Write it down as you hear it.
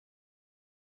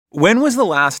When was the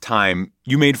last time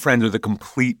you made friends with a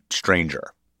complete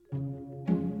stranger?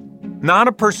 Not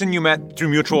a person you met through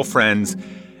mutual friends.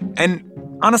 And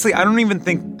honestly, I don't even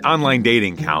think online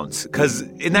dating counts, because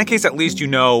in that case, at least you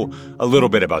know a little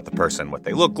bit about the person, what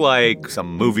they look like,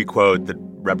 some movie quote that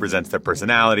represents their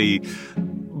personality.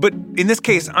 But in this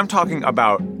case, I'm talking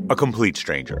about a complete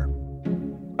stranger.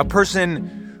 A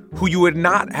person who you would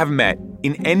not have met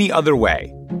in any other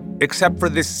way, except for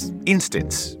this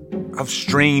instance of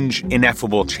strange,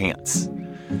 ineffable chance.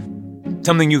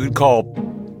 Something you could call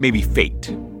maybe fate.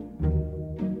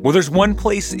 Well, there's one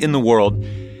place in the world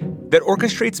that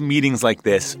orchestrates meetings like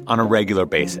this on a regular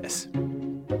basis.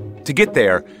 To get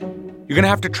there, you're going to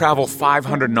have to travel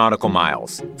 500 nautical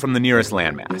miles from the nearest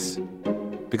landmass,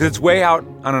 because it's way out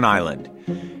on an island,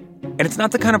 and it's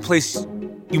not the kind of place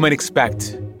you might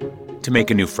expect to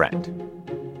make a new friend.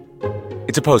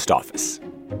 It's a post office.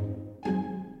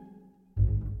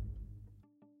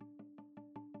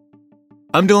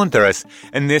 I'm Dylan Thuras,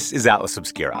 and this is Atlas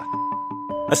Obscura,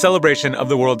 a celebration of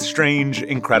the world's strange,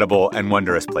 incredible, and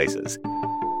wondrous places.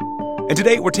 And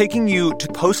today, we're taking you to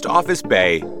Post Office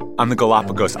Bay on the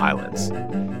Galapagos Islands.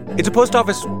 It's a post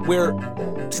office where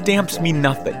stamps mean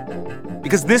nothing,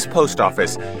 because this post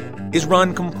office is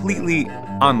run completely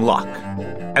on luck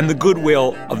and the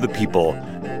goodwill of the people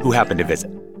who happen to visit.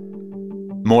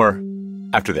 More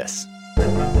after this.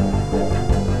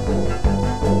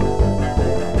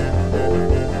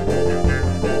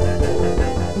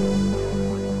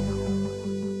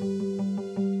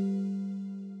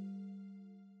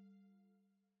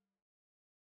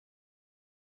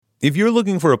 If you're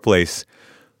looking for a place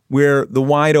where the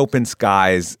wide open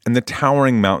skies and the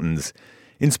towering mountains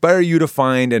inspire you to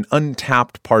find an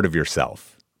untapped part of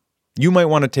yourself, you might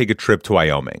want to take a trip to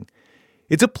Wyoming.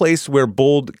 It's a place where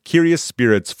bold, curious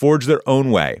spirits forge their own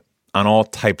way on all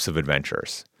types of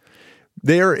adventures.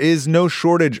 There is no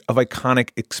shortage of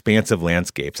iconic, expansive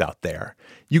landscapes out there.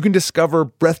 You can discover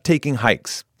breathtaking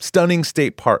hikes, stunning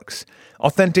state parks,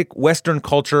 authentic Western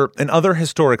culture, and other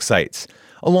historic sites,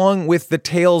 along with the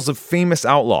tales of famous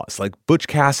outlaws like Butch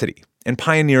Cassidy and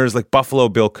pioneers like Buffalo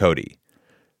Bill Cody.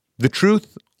 The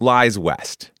truth lies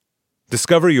west.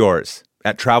 Discover yours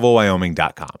at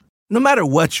TravelWyoming.com. No matter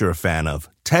what you're a fan of,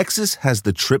 Texas has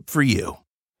the trip for you.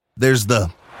 There's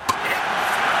the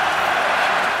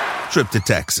trip to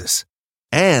Texas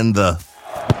and the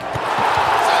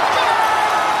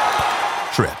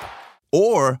trip.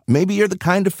 Or maybe you're the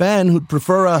kind of fan who'd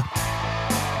prefer a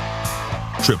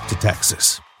trip to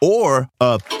Texas or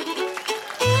a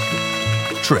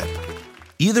trip.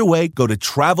 Either way, go to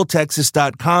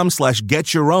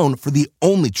traveltexas.com/get-your-own for the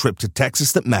only trip to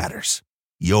Texas that matters.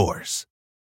 Yours.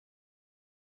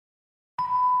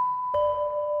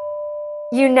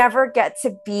 You never get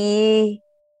to be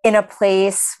in a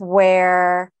place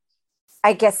where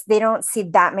I guess they don't see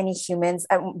that many humans.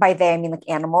 By they, I mean like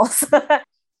animals.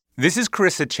 This is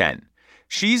Carissa Chen.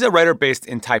 She's a writer based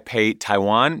in Taipei,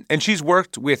 Taiwan, and she's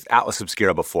worked with Atlas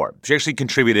Obscura before. She actually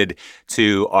contributed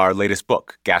to our latest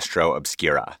book, Gastro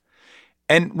Obscura.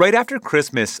 And right after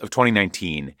Christmas of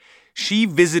 2019, she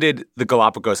visited the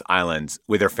Galapagos Islands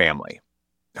with her family.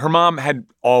 Her mom had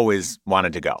always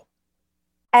wanted to go.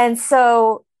 And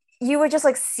so you would just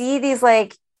like see these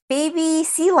like baby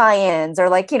sea lions or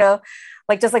like,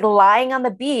 like just like lying on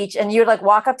the beach, and you would like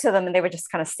walk up to them and they would just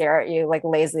kind of stare at you like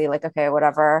lazily, like, okay,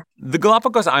 whatever. The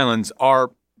Galapagos Islands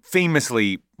are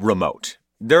famously remote.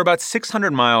 They're about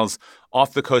 600 miles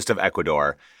off the coast of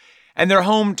Ecuador, and they're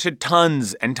home to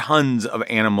tons and tons of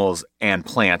animals and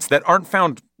plants that aren't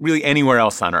found really anywhere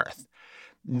else on Earth.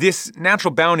 This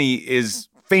natural bounty is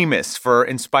famous for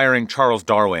inspiring Charles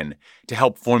Darwin to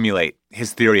help formulate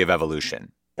his theory of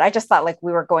evolution. I just thought like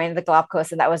we were going to the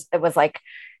Galapagos and it was like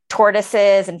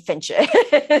tortoises and finches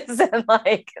and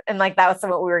like that was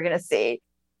what we were going to see.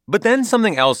 But then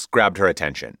something else grabbed her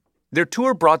attention. Their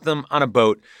tour brought them on a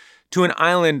boat to an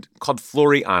island called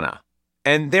Floriana.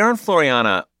 And there in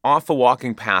Floriana, off a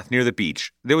walking path near the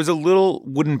beach, there was a little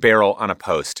wooden barrel on a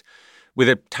post with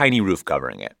a tiny roof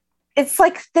covering it. It's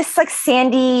like this like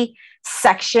sandy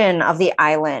section of the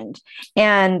island.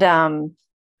 And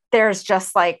there's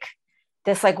just like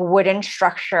this like wooden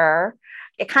structure.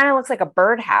 It kind of looks like a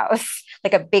birdhouse,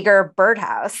 like a bigger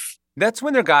birdhouse. That's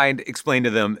when their guide explained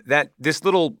to them that this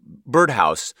little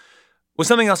birdhouse was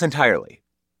something else entirely.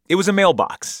 It was a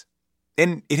mailbox,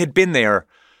 and it had been there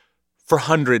for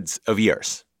hundreds of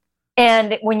years.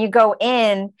 And when you go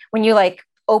in, when you like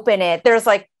open it, there's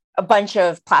like a bunch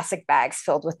of plastic bags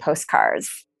filled with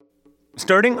postcards.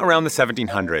 Starting around the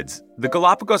 1700s, the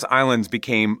Galapagos Islands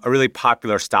became a really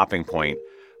popular stopping point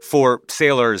for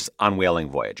sailors on whaling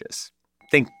voyages.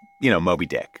 Think Moby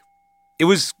Dick. It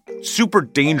was super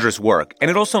dangerous work, and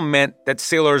it also meant that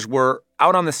sailors were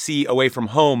out on the sea away from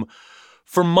home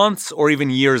for months or even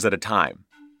years at a time.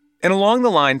 And along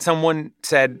the line, someone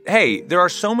said, hey, there are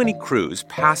so many crews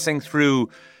passing through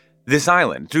this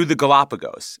island, through the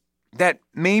Galapagos, that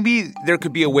maybe there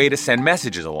could be a way to send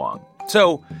messages along.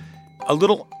 So a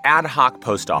little ad hoc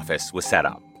post office was set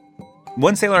up.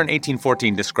 One sailor in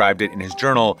 1814 described it in his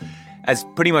journal as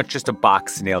pretty much just a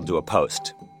box nailed to a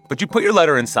post. But you put your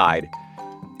letter inside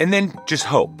and then just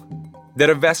hope that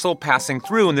a vessel passing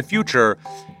through in the future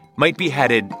might be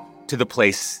headed to the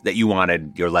place that you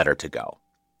wanted your letter to go.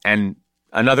 And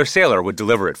another sailor would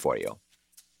deliver it for you.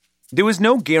 There was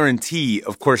no guarantee,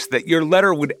 of course, that your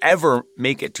letter would ever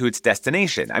make it to its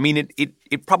destination. I mean,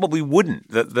 it probably wouldn't.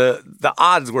 The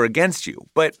odds were against you.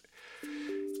 But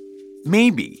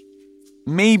maybe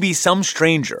some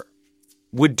stranger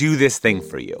would do this thing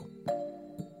for you.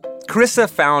 Carissa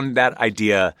found that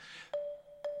idea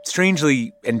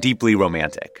strangely and deeply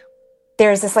romantic.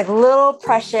 There's this little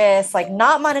precious,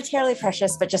 not monetarily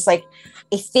precious, but just a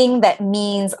thing that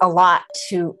means a lot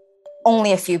to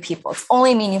only a few people. It's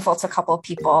only meaningful to a couple of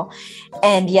people.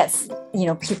 And yet,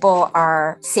 people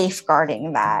are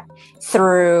safeguarding that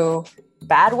through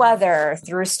bad weather,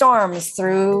 through storms,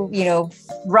 through,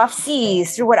 rough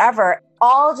seas, through whatever,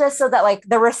 all just so that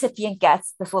the recipient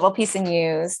gets this little piece of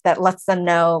news that lets them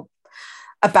know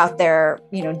about their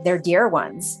dear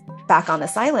ones back on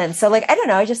this island. So I don't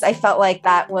know, I felt like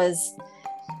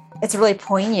it's really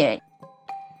poignant.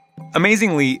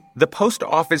 Amazingly, the post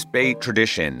office bay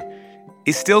tradition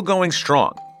is still going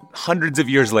strong hundreds of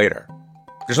years later.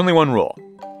 There's only one rule.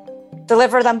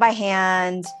 Deliver them by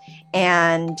hand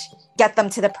and get them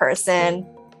to the person.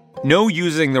 No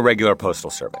using the regular postal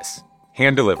service.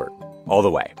 Hand delivered all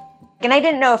the way. And I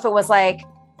didn't know if it was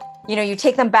you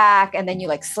take them back and then you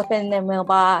slip in their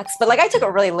mailbox. But I took it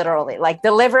really literally,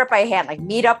 deliver it by hand,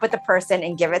 meet up with the person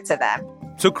and give it to them.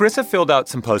 So Carissa filled out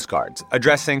some postcards,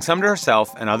 addressing some to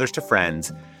herself and others to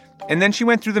friends. And then she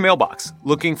went through the mailbox,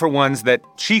 looking for ones that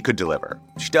she could deliver.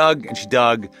 She dug and she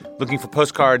dug, looking for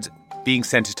postcards being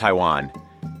sent to Taiwan.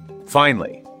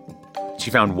 Finally,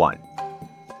 she found one.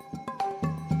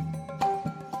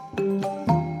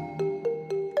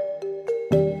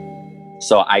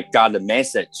 So I got a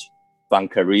message from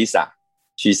Carissa.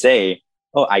 She said,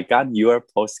 oh, I got your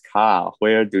postcard.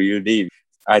 Where do you live?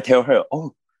 I tell her,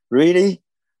 oh, really?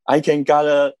 I can get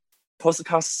a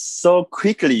postcard so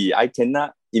quickly. I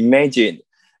cannot imagine.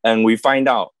 And we find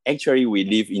out, actually, we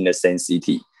live in the same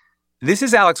city. This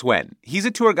is Alex Wen. He's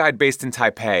a tour guide based in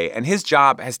Taipei, and his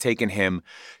job has taken him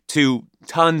to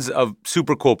tons of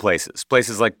super cool places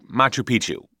like Machu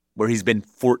Picchu, where he's been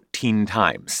 14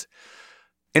 times.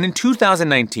 And in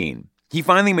 2019, he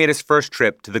finally made his first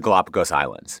trip to the Galapagos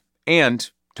Islands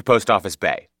and to Post Office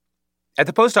Bay. At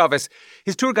the post office,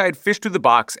 his tour guide fished through the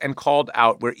box and called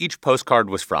out where each postcard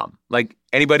was from. Like,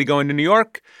 anybody going to New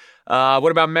York?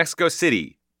 What about Mexico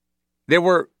City? There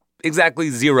were exactly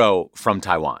 0 from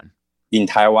Taiwan. In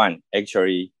Taiwan,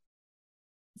 actually,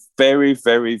 very,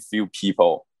 very few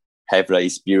people have the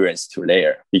experience to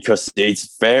there because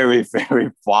it's very, very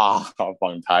far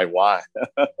from Taiwan.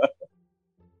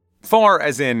 Far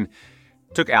as in,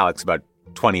 took Alex about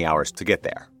 20 hours to get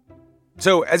there.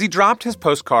 So as he dropped his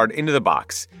postcard into the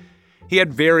box, he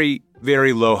had very,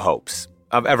 very low hopes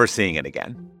of ever seeing it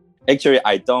again. Actually,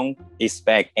 I don't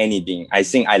expect anything. I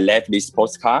think I left this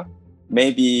postcard.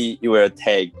 Maybe it will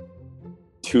take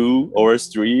 2 or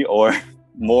 3 or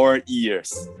more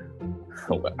years.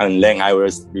 And then I will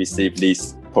receive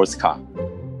this postcard.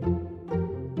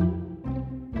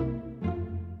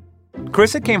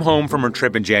 Carissa came home from her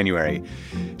trip in January.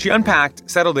 She unpacked,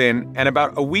 settled in, and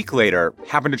about a week later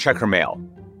happened to check her mail.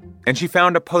 And she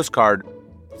found a postcard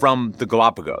from the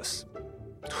Galapagos.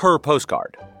 Her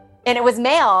postcard. And it was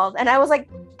mailed, and I was like,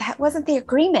 that wasn't the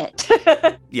agreement.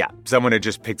 Yeah, someone had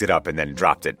just picked it up and then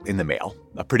dropped it in the mail.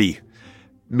 A pretty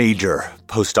major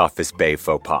Post Office Bay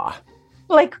faux pas.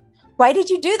 Like, why did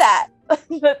you do that?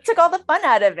 That took all the fun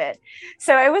out of it.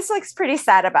 So I was pretty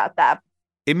sad about that.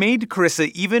 It made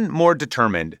Carissa even more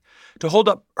determined to hold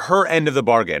up her end of the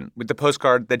bargain with the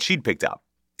postcard that she'd picked up.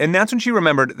 And that's when she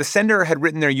remembered the sender had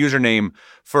written their username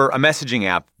for a messaging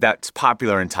app that's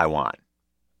popular in Taiwan.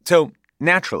 So,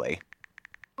 naturally,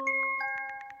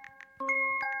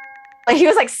 he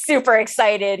was super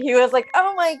excited. He was like,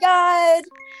 oh my God,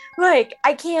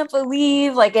 I can't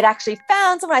believe it actually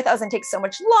found someone. I thought it was going to take so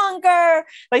much longer.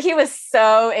 He was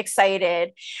so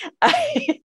excited.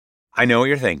 I know what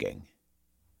you're thinking.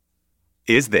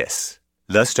 Is this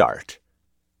the start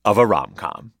of a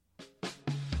rom-com?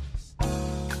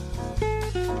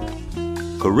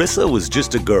 Carissa was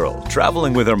just a girl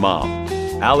traveling with her mom.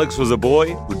 Alex was a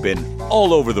boy who'd been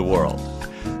all over the world.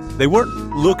 They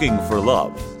weren't looking for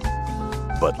love,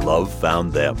 but love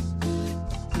found them.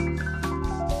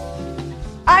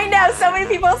 I know, so many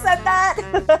people said that.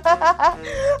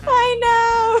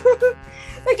 I know.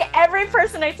 Like every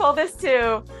person I told this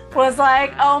to was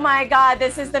like, oh my God,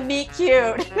 this is the meet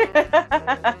cute.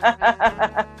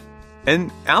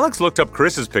 And Alex looked up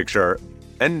Carissa's picture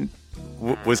and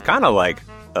was kind of like,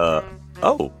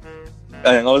 oh.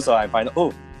 And also I find,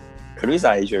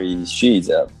 Carissa actually, she is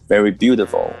a very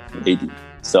beautiful lady.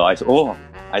 So I thought,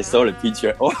 I saw the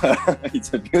picture.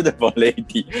 It's a beautiful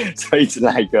lady. So it's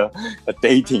like a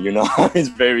dating,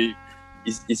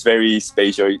 It's very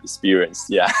special experience.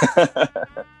 Yeah.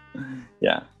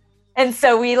 Yeah. And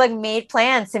so we like made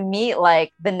plans to meet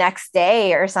like the next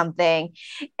day or something.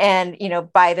 And,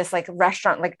 by this like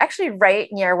restaurant, like actually right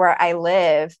near where I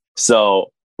live.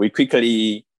 So we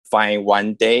quickly find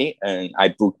one day and I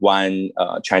booked one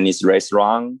Chinese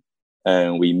restaurant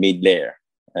and we meet there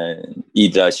and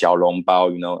eat a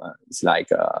xiaolongbao, it's like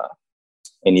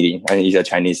anything. And it's a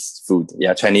Chinese food.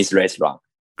 Yeah, Chinese restaurant.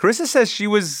 Carissa says she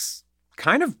was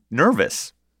kind of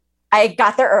nervous. I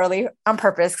got there early on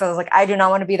purpose because I was like, I do not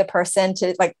want to be the person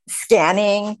to like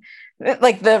scanning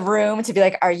like the room to be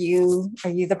like, are you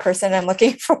the person I'm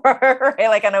looking for? Right?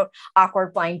 Like on an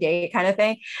awkward blind date kind of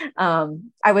thing.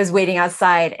 I was waiting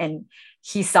outside and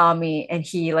he saw me and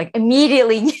he like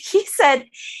immediately he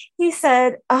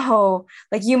said, oh,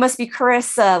 like you must be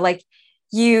Carissa. Like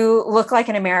you look like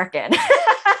an American.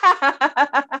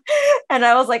 And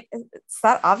I was like, is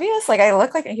that obvious? Like I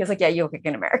look like, and he was like, yeah, you look like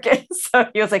an American. So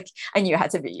he was like, I knew it had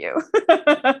to be you.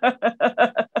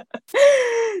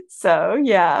 So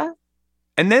yeah.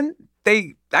 And then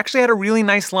they actually had a really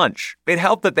nice lunch. It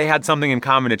helped that they had something in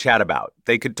common to chat about.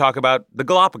 They could talk about the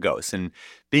Galapagos and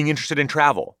being interested in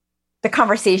travel. The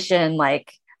conversation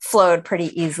like flowed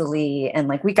pretty easily and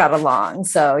like we got along.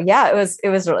 So yeah, it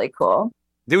was really cool.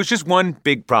 There was just one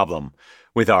big problem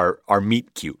with our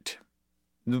meet cute.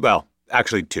 Well,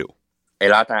 actually two. A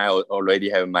lot of time I already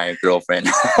have my girlfriend.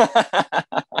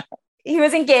 He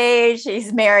was engaged.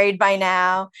 He's married by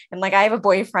now. And like, I have a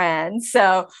boyfriend.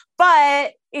 So,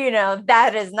 but,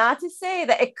 that is not to say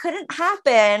that it couldn't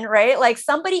happen, right? Like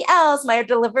somebody else might have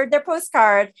delivered their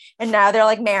postcard and now they're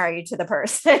like married to the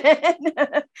person.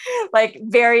 Like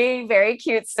very, very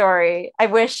cute story. I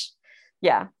wish,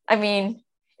 yeah. I mean,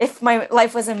 if my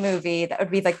life was a movie, that would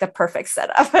be like the perfect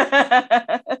setup.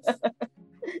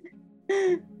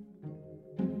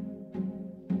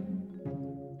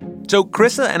 So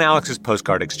Carissa and Alex's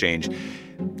postcard exchange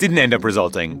didn't end up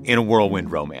resulting in a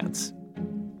whirlwind romance.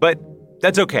 But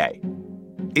that's okay.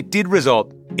 It did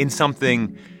result in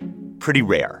something pretty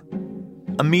rare.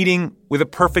 A meeting with a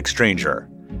perfect stranger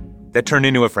that turned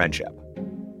into a friendship.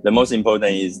 The most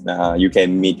important is you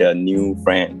can meet a new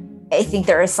friend. I think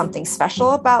there is something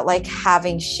special about like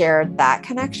having shared that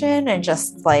connection and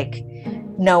just like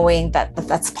knowing that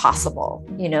that's possible,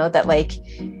 that like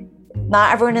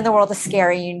not everyone in the world is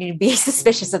scary. You need to be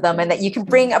suspicious of them and that you can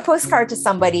bring a postcard to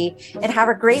somebody and have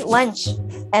a great lunch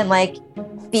and like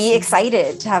be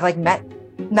excited to have like met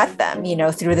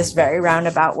them, through this very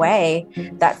roundabout way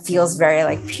that feels very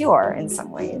like pure in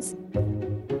some ways.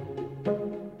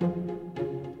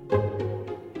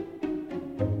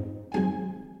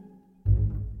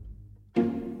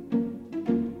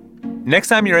 Next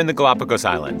time you're in the Galapagos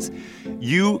Islands,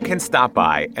 you can stop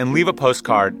by and leave a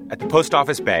postcard at the Post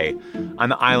Office Bay on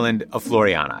the island of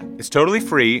Floriana. It's totally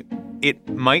free. It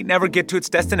might never get to its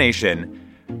destination,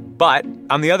 but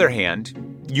on the other hand,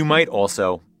 you might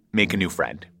also make a new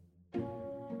friend.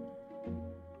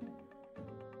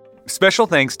 Special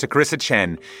thanks to Carissa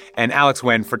Chen and Alex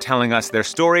Wen for telling us their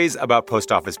stories about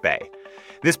Post Office Bay.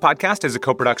 This podcast is a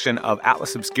co-production of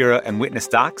Atlas Obscura and Witness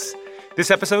Docs.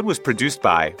 This episode was produced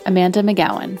by Amanda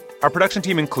McGowan. Our production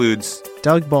team includes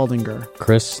Doug Baldinger,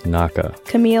 Chris Naka,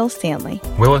 Camille Stanley,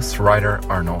 Willis Ryder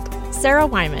Arnold, Sarah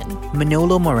Wyman,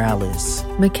 Manolo Morales,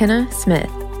 McKenna Smith,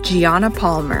 Gianna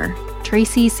Palmer,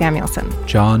 Tracy Samuelson,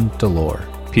 John Delore,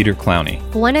 Peter Clowney,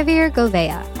 Guinevere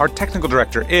Govea. Our technical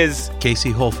director is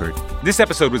Casey Holford. This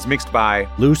episode was mixed by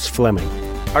Luce Fleming.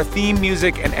 Our theme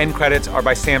music and end credits are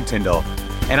by Sam Tyndall.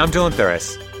 And I'm Dylan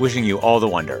Thuras, wishing you all the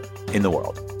wonder in the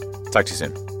world. Talk to you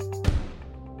soon.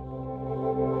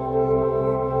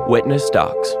 Witness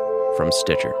Docs from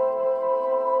Stitcher.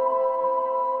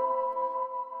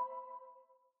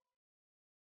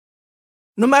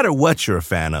 No matter what you're a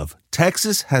fan of,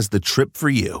 Texas has the trip for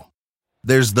you.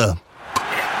 There's the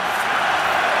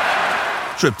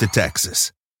trip to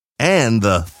Texas and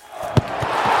the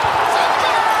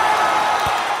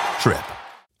trip.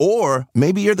 Or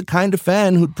maybe you're the kind of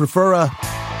fan who'd prefer a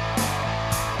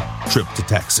trip to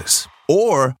Texas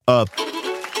or a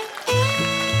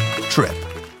trip.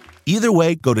 Either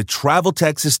way, go to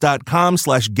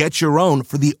traveltexas.com/getyourOwn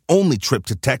for the only trip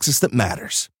to Texas that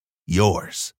matters.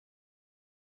 Yours.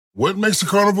 What makes a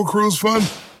Carnival cruise fun?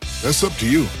 That's up to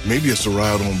you. Maybe it's a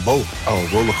ride on boat, or a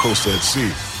roller coaster at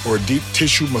sea, or a deep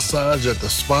tissue massage at the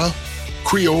spa,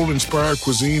 Creole-inspired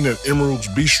cuisine at Emerald's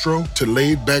Bistro to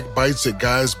laid-back bites at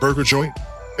Guy's Burger Joint,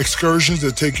 excursions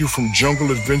that take you from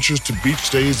jungle adventures to beach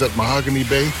days at Mahogany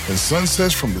Bay, and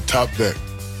sunsets from the top deck.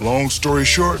 Long story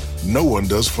short, no one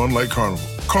does fun like Carnival.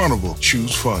 Carnival,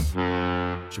 choose fun.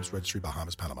 Ships Registry,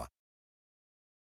 Bahamas, Panama.